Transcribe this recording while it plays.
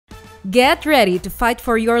Get ready to fight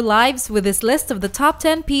for your lives with this list of the top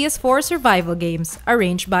 10 PS4 survival games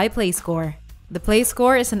arranged by PlayScore. The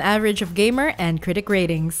PlayScore is an average of gamer and critic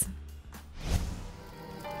ratings.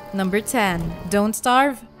 Number 10. Don't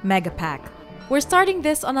Starve Mega Pack. We're starting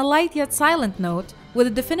this on a light yet silent note with a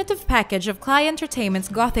definitive package of Klei Entertainment's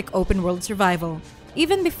gothic open-world survival.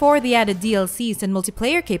 Even before the added DLCs and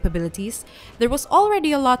multiplayer capabilities, there was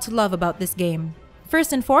already a lot to love about this game.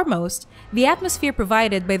 First and foremost, the atmosphere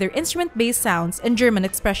provided by their instrument-based sounds and German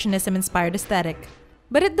expressionism-inspired aesthetic.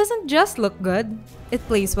 But it doesn't just look good, it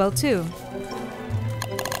plays well too.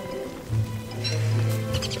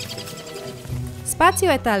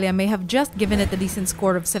 Spazio Italia may have just given it a decent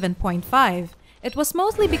score of 7.5. It was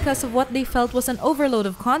mostly because of what they felt was an overload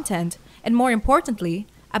of content, and more importantly,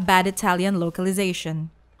 a bad Italian localization.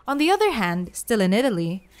 On the other hand, still in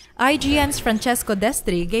Italy, IGN's Francesco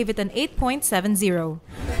Destri gave it an 8.70,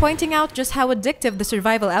 pointing out just how addictive the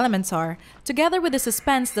survival elements are, together with the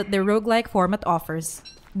suspense that their roguelike format offers.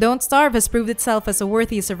 Don't Starve has proved itself as a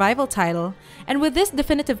worthy survival title, and with this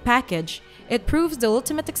definitive package, it proves the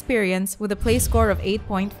ultimate experience with a play score of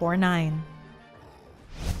 8.49.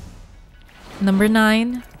 Number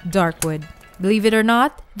 9. Darkwood. Believe it or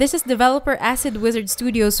not, this is developer Acid Wizard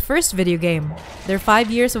Studios' first video game. Their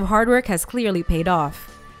 5 years of hard work has clearly paid off.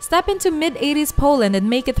 Step into mid-80s Poland and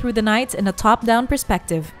make it through the night in a top-down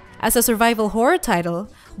perspective. As a survival horror title,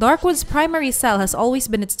 Darkwood's primary sell has always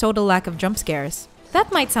been its total lack of jump scares.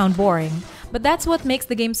 That might sound boring, but that's what makes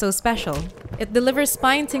the game so special. It delivers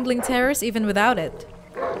spine-tingling terrors even without it.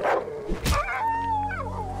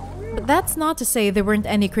 But that's not to say there weren't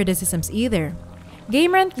any criticisms either.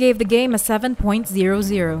 GameRant gave the game a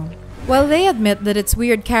 7.00. While they admit that its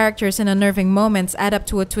weird characters and unnerving moments add up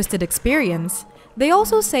to a twisted experience, they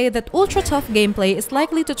also say that ultra-tough gameplay is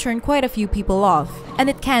likely to turn quite a few people off, and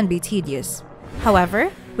it can be tedious.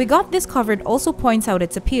 However, We Got This Covered also points out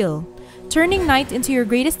its appeal, turning night into your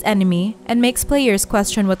greatest enemy and makes players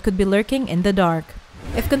question what could be lurking in the dark.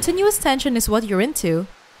 If continuous tension is what you're into,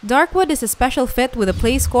 Darkwood is a special fit with a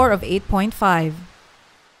play score of 8.5.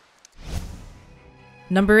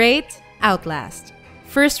 Number 8. Outlast.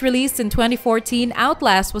 First released in 2014,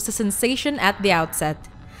 Outlast was a sensation at the outset.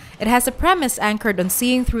 It has a premise anchored on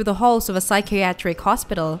seeing through the halls of a psychiatric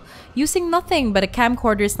hospital using nothing but a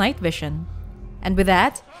camcorder's night vision. And with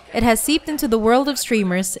that, it has seeped into the world of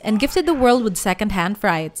streamers and gifted the world with second-hand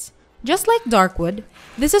frights. Just like Darkwood,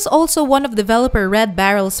 this is also one of developer Red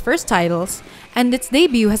Barrel's first titles, and its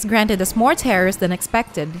debut has granted us more terrors than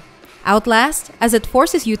expected. Outlast, as it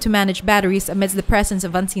forces you to manage batteries amidst the presence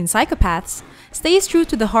of unseen psychopaths, stays true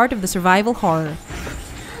to the heart of the survival horror.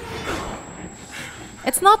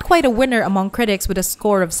 It's not quite a winner among critics with a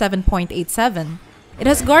score of 7.87. It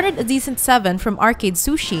has garnered a decent 7 from Arcade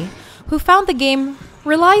Sushi, who found the game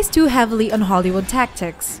relies too heavily on Hollywood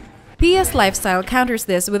tactics. PS Lifestyle counters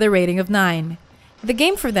this with a rating of 9. The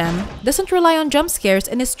game for them doesn't rely on jump scares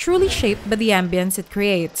and is truly shaped by the ambience it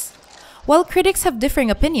creates. While critics have differing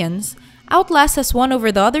opinions, Outlast has won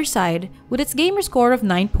over the other side with its gamer score of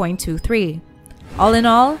 9.23. All in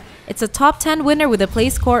all, it's a top 10 winner with a play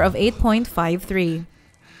score of 8.53.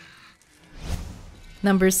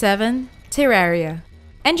 Number 7. Terraria.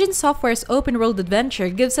 Engine Software's open-world adventure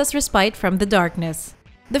gives us respite from the darkness.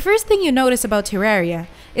 The first thing you notice about Terraria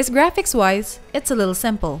is graphics-wise, it's a little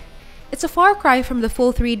simple. It's a far cry from the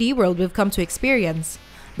full 3D world we've come to experience.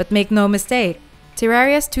 But make no mistake,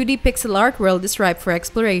 Terraria's 2D pixel art world is ripe for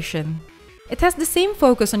exploration. It has the same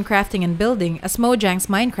focus on crafting and building as Mojang's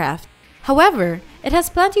Minecraft. However, it has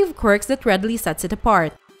plenty of quirks that readily sets it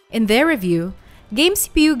apart. In their review,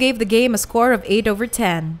 GameCPU gave the game a score of 8 over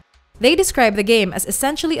 10. They describe the game as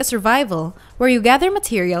essentially a survival where you gather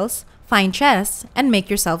materials, find chests, and make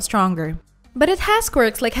yourself stronger. But it has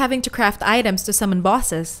quirks like having to craft items to summon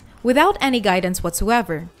bosses, without any guidance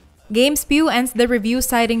whatsoever. GameSpew ends the review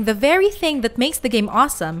citing the very thing that makes the game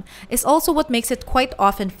awesome is also what makes it quite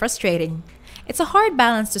often frustrating. It's a hard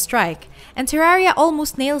balance to strike, and Terraria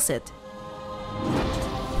almost nails it.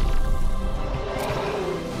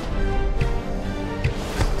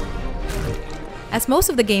 As most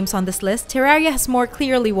of the games on this list, Terraria has more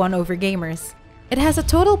clearly won over gamers. It has a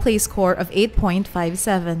total play score of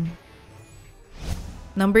 8.57.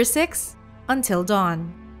 Number 6. Until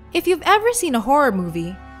Dawn. If you've ever seen a horror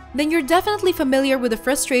movie, then you're definitely familiar with the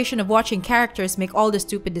frustration of watching characters make all the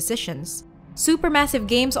stupid decisions. Supermassive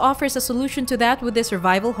Games offers a solution to that with their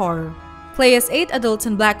survival horror. Play as 8 adults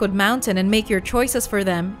in Blackwood Mountain and make your choices for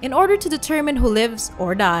them in order to determine who lives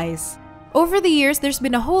or dies. Over the years, there's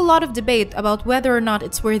been a whole lot of debate about whether or not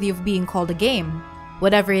it's worthy of being called a game.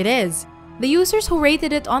 Whatever it is, The users who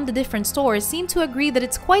rated it on the different stores seem to agree that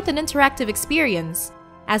it's quite an interactive experience.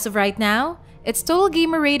 As of right now, its total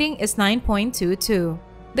gamer rating is 9.22.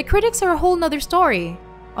 The critics are a whole nother story.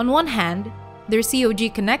 On one hand, there's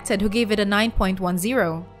COG Connected who gave it a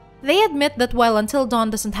 9.10. They admit that while Until Dawn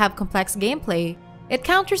doesn't have complex gameplay, it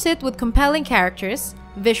counters it with compelling characters,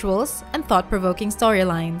 visuals, and thought-provoking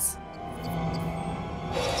storylines.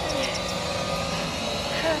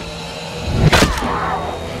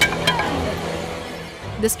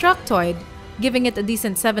 Destructoid, giving it a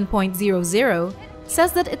decent 7.00,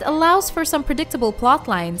 says that it allows for some predictable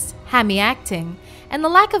plotlines, hammy acting, and a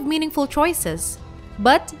lack of meaningful choices,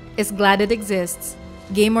 but is glad it exists.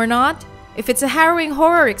 Game or not, if it's a harrowing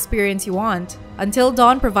horror experience you want, Until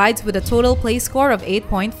Dawn provides with a total play score of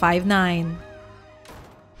 8.59.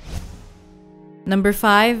 Number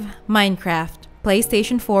 5. Minecraft,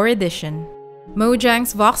 PlayStation 4 Edition.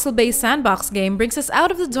 Mojang's voxel-based sandbox game brings us out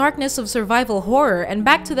of the darkness of survival horror and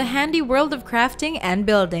back to the handy world of crafting and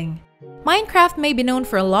building. Minecraft may be known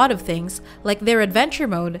for a lot of things, like their adventure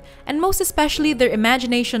mode, and most especially their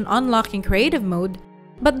imagination unlocking creative mode,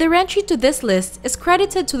 but their entry to this list is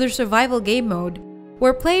credited to their survival game mode,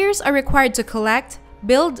 where players are required to collect,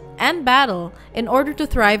 build, and battle in order to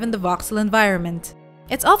thrive in the voxel environment.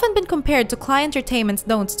 It's often been compared to Clay Entertainment's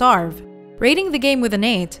Don't Starve. Rating the game with an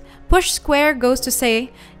 8, Push Square goes to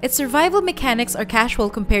say its survival mechanics are casual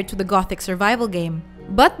compared to the Gothic survival game.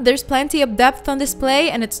 But there's plenty of depth on display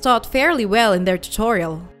and it's taught fairly well in their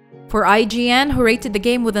tutorial. For IGN, who rated the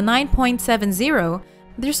game with a 9.70,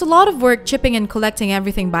 there's a lot of work chipping and collecting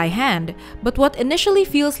everything by hand, but what initially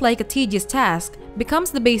feels like a tedious task becomes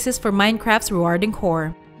the basis for Minecraft's rewarding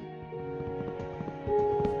core.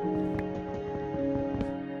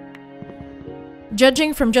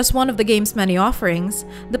 Judging from just one of the game's many offerings,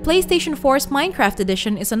 the PlayStation 4's Minecraft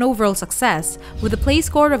Edition is an overall success with a play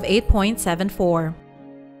score of 8.74.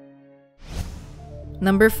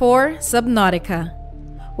 Number 4. Subnautica.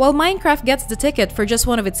 While Minecraft gets the ticket for just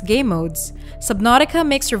one of its game modes, Subnautica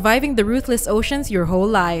makes surviving the ruthless oceans your whole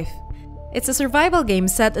life. It's a survival game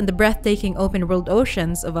set in the breathtaking open-world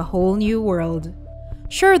oceans of a whole new world.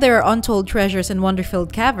 Sure, there are untold treasures and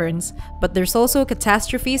wonder-filled caverns, but there's also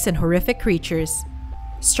catastrophes and horrific creatures.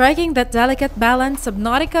 Striking that delicate balance,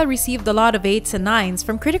 Subnautica received a lot of 8s and 9s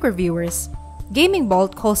from critic reviewers. Gaming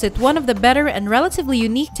Bolt calls it one of the better and relatively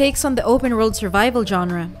unique takes on the open-world survival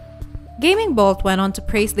genre. Gaming Bolt went on to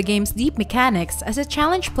praise the game's deep mechanics as it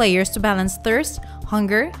challenged players to balance thirst,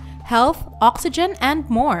 hunger, health, oxygen, and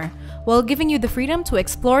more, while giving you the freedom to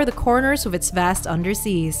explore the corners of its vast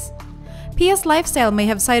underseas. PS Lifestyle may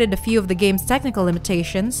have cited a few of the game's technical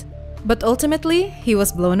limitations, but ultimately, he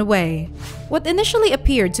was blown away. What initially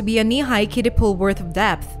appeared to be a knee-high kiddie pool worth of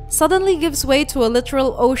depth suddenly gives way to a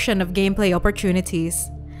literal ocean of gameplay opportunities.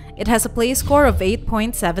 It has a play score of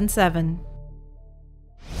 8.77.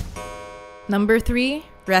 Number 3.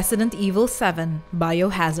 Resident Evil 7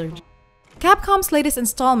 Biohazard. Capcom's latest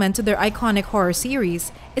installment to their iconic horror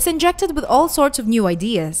series is injected with all sorts of new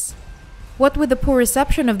ideas. What with the poor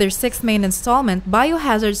reception of their 6th main installment,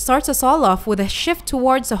 Biohazard starts us all off with a shift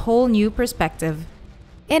towards a whole new perspective.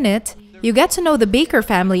 In it, you get to know the Baker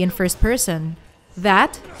family in first person.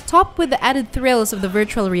 That, topped with the added thrills of the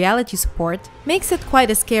virtual reality support, makes it quite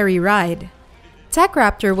a scary ride.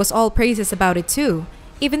 TechRaptor was all praises about it too,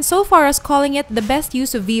 even so far as calling it the best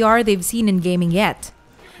use of VR they've seen in gaming yet.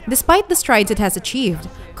 Despite the strides it has achieved,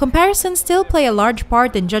 comparisons still play a large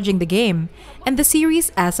part in judging the game, and the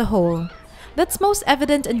series as a whole. That's most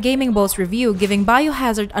evident in Gaming Bolt's review giving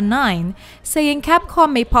Biohazard a 9, saying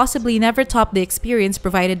Capcom may possibly never top the experience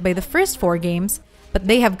provided by the first 4 games, but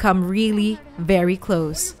they have come really very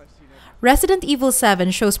close. Resident Evil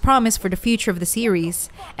 7 shows promise for the future of the series,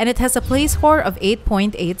 and it has a play score of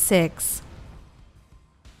 8.86.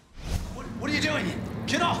 What are you doing?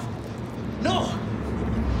 Get off! No!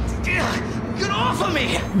 Get off of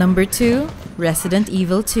me! Number 2. Resident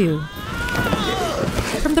Evil 2.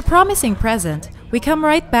 From the promising present, we come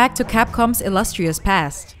right back to Capcom's illustrious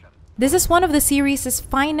past. This is one of the series'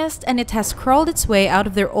 finest, and it has crawled its way out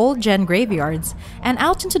of their old-gen graveyards and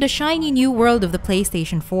out into the shiny new world of the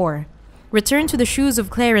PlayStation 4. Return to the shoes of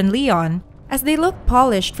Claire and Leon, as they look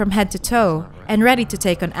polished from head to toe and ready to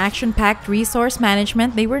take on action-packed resource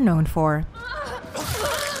management they were known for.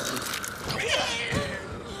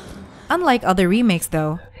 Unlike other remakes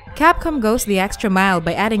though, Capcom goes the extra mile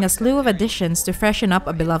by adding a slew of additions to freshen up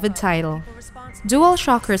a beloved title. Dual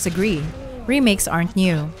Shockers agree, remakes aren't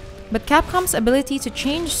new, but Capcom's ability to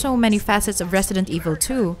change so many facets of Resident Evil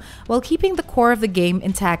 2 while keeping the core of the game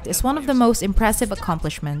intact is one of the most impressive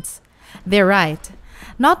accomplishments. They're right.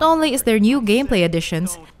 Not only is there new gameplay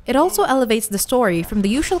additions, it also elevates the story from the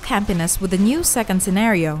usual campiness with a new second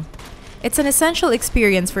scenario. It's an essential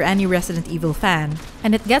experience for any Resident Evil fan,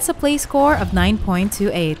 and it gets a play score of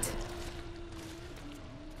 9.28.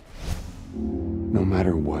 No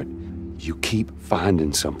matter what, you keep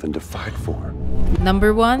finding something to fight for.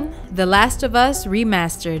 Number 1. The Last of Us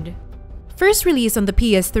Remastered. First released on the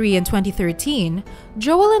PS3 in 2013,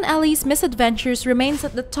 Joel and Ellie's misadventures remains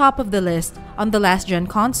at the top of the list on the last-gen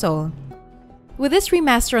console. With this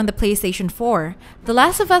remaster on the PlayStation 4, The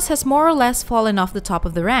Last of Us has more or less fallen off the top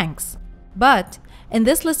of the ranks. But, in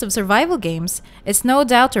this list of survival games, it's no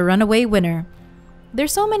doubt a runaway winner.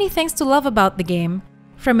 There's so many things to love about the game,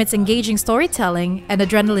 from its engaging storytelling and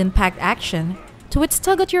adrenaline-packed action, to its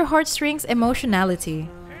tug-at-your-heartstrings emotionality.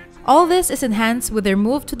 All this is enhanced with their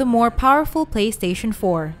move to the more powerful PlayStation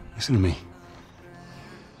 4. Listen to me.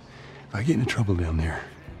 If I get into trouble down there,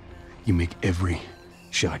 you make every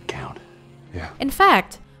shot count. Yeah. In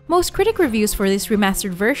fact, most critic reviews for this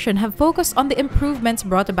remastered version have focused on the improvements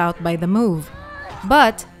brought about by the move.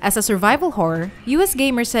 But, as a survival horror, US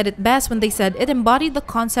Gamer said it best when they said it embodied the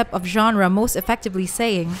concept of genre most effectively,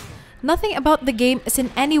 saying, "Nothing about the game is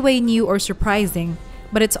in any way new or surprising,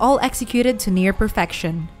 but it's all executed to near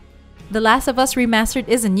perfection." The Last of Us Remastered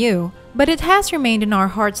isn't new, but it has remained in our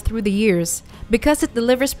hearts through the years because it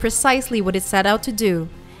delivers precisely what it set out to do.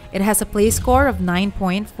 It has a play score of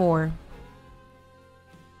 9.4.